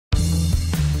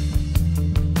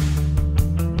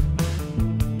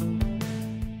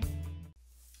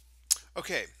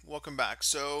Okay, welcome back.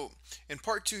 So in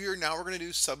part two here, now we're going to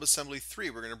do subassembly 3.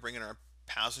 We're going to bring in our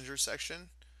passenger section,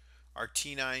 our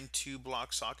T9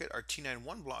 2-block socket, our T9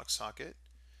 1-block socket,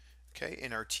 okay,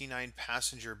 and our T9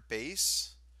 passenger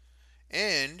base.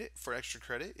 And for extra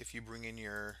credit, if you bring in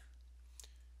your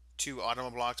 2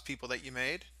 Automoblox people that you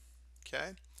made,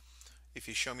 okay, if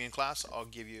you show me in class, I'll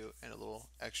give you a little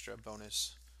extra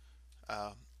bonus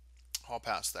uh, hall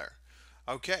pass there.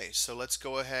 Okay, so let's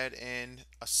go ahead and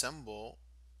assemble,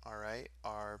 all right,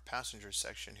 our passenger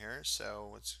section here. So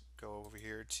let's go over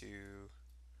here to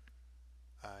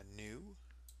new,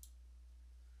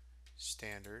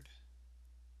 standard,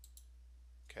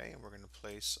 okay, and we're going to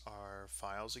place our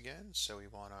files again. So we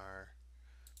want our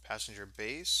passenger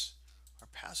base, our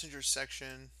passenger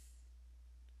section,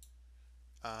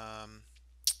 um,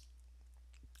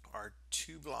 our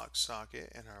 2-block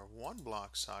socket and our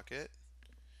 1-block socket,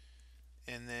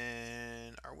 and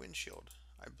then our windshield,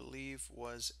 I believe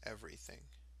was everything.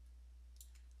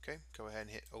 Okay, go ahead and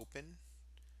hit open.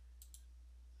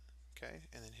 Okay,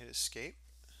 and then hit escape.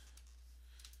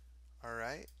 All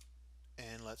right,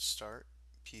 and let's start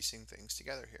piecing things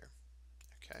together here.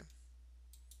 Okay,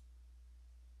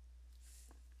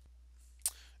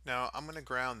 now I'm going to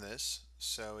ground this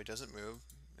so it doesn't move,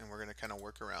 and we're going to kind of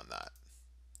work around that.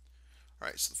 All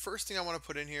right, so the first thing I want to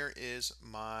put in here is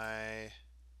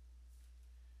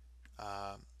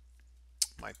uh,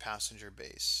 my passenger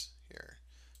base here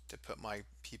to put my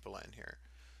people in here.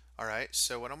 All right,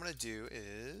 so what I'm going to do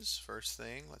is, first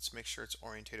thing, let's make sure it's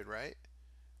orientated right.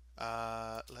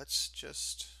 Let's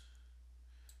just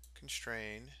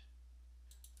constrain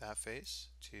that face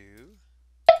to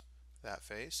that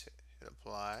face, hit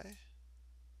apply,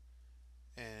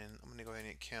 and I'm going to go ahead and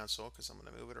hit cancel because I'm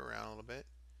going to move it around a little bit,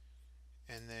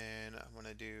 and then I'm going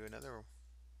to do another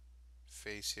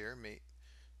face here, make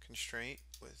constraint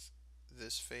with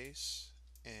this face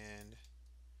and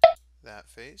that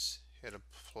face, hit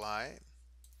apply,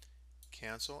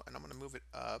 cancel, and I'm going to move it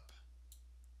up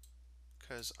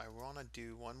because I want to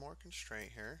do one more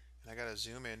constraint here, and I got to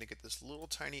zoom in to get this little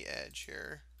tiny edge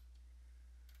here,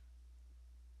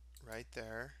 right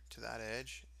there to that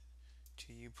edge,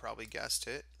 to, you probably guessed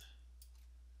it,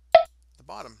 the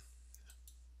bottom.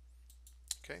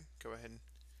 Okay, go ahead and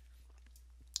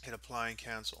hit apply and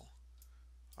cancel.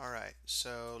 Alright,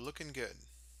 so looking good.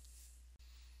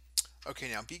 Okay,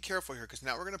 now be careful here because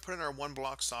now we're going to put in our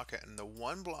 1-block socket, and the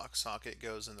 1-block socket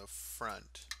goes in the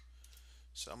front.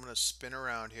 So I'm going to spin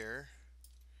around here.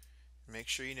 Make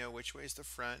sure you know which way is the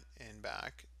front and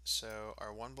back. So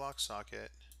our 1-block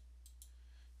socket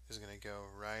is going to go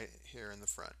right here in the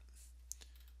front.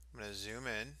 I'm going to zoom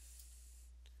in.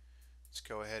 Let's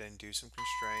go ahead and do some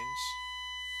constraints.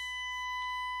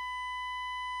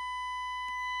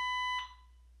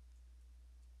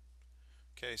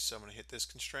 Okay, so I'm going to hit this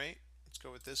constraint. Let's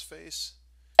go with this face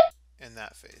and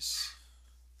that face.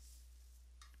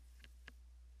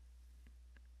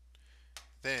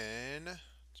 Then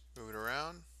let's move it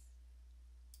around.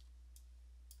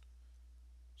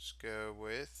 Let's go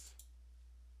with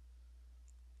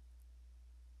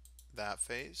that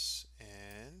face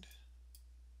and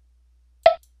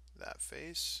that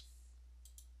face.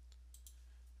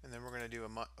 And then we're going to do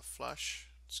a flush.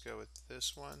 Let's go with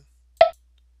this one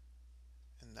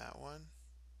and that one.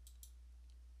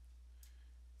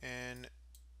 And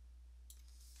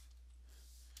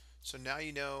so now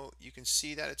you know, you can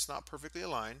see that it's not perfectly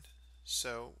aligned.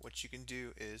 So what you can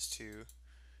do is to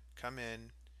come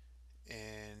in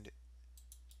and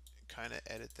kind of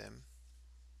edit them.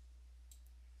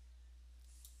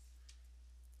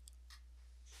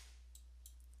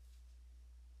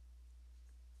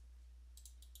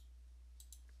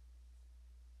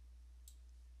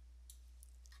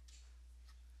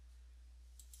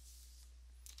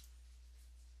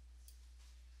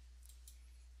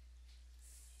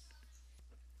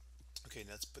 Okay,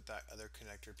 let's put that other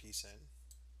connector piece in.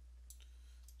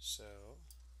 So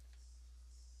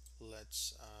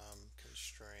let's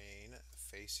constrain a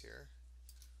face here,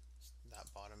 that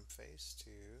bottom face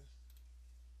to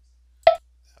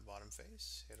that bottom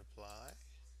face, hit apply,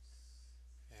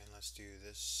 and let's do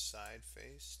this side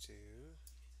face to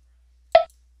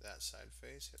that side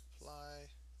face, hit apply,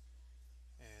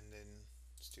 and then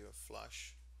let's do a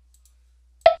flush,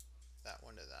 that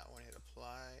one to that one, hit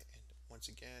apply, and once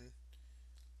again,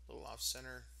 a little off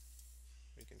center,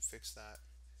 we can fix that.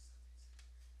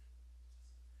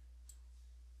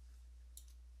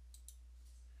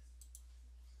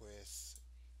 With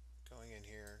going in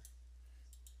here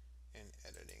and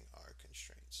editing our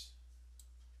constraints,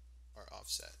 our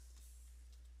offset.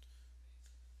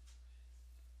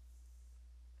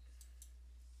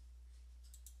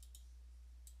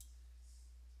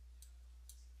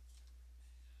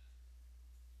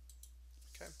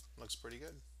 looks pretty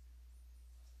good.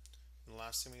 And the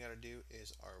last thing we got to do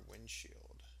is our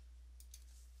windshield.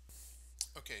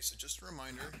 Okay, so just a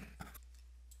reminder,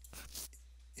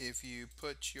 if you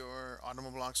put your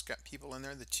Automoblox got people in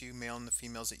there, the two male and the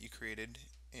females that you created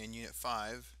in Unit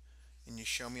 5, and you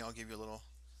show me, I'll give you a little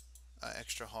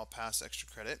extra hall pass, extra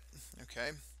credit. Okay,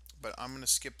 but I'm going to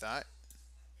skip that,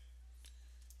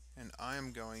 and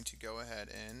I'm going to go ahead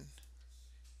and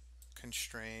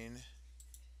constrain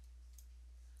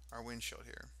our windshield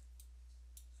here.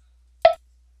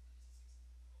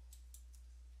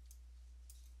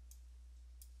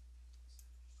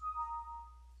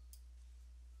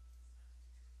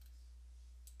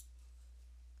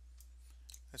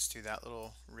 Let's do that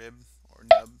little rib or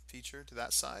nub feature to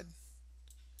that side.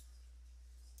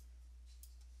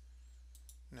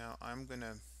 Now I'm going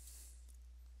to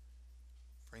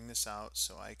bring this out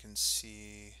so I can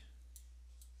see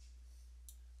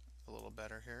a little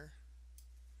better here.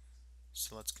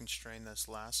 So let's constrain this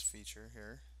last feature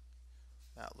here,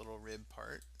 that little rib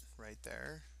part right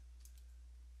there,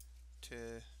 to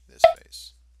this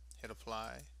face. Hit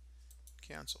apply,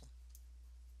 cancel.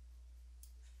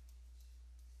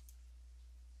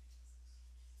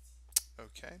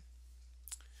 Okay.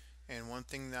 And one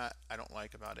thing that I don't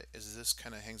like about it is this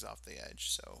kind of hangs off the edge.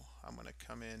 So I'm going to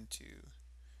come into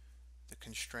the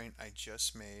constraint I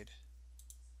just made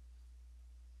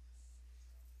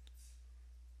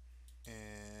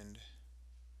and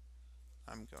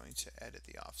I'm going to edit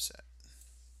the offset.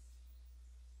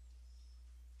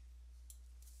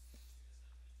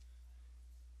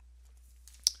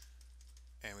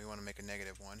 And we want to make a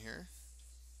 -1 here.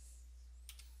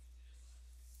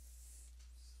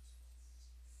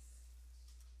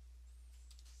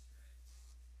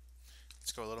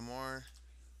 Let's go a little more,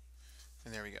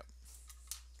 and there we go.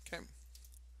 Okay,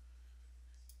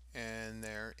 and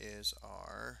there is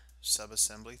our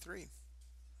subassembly 3.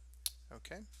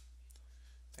 Okay,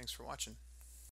 thanks for watching.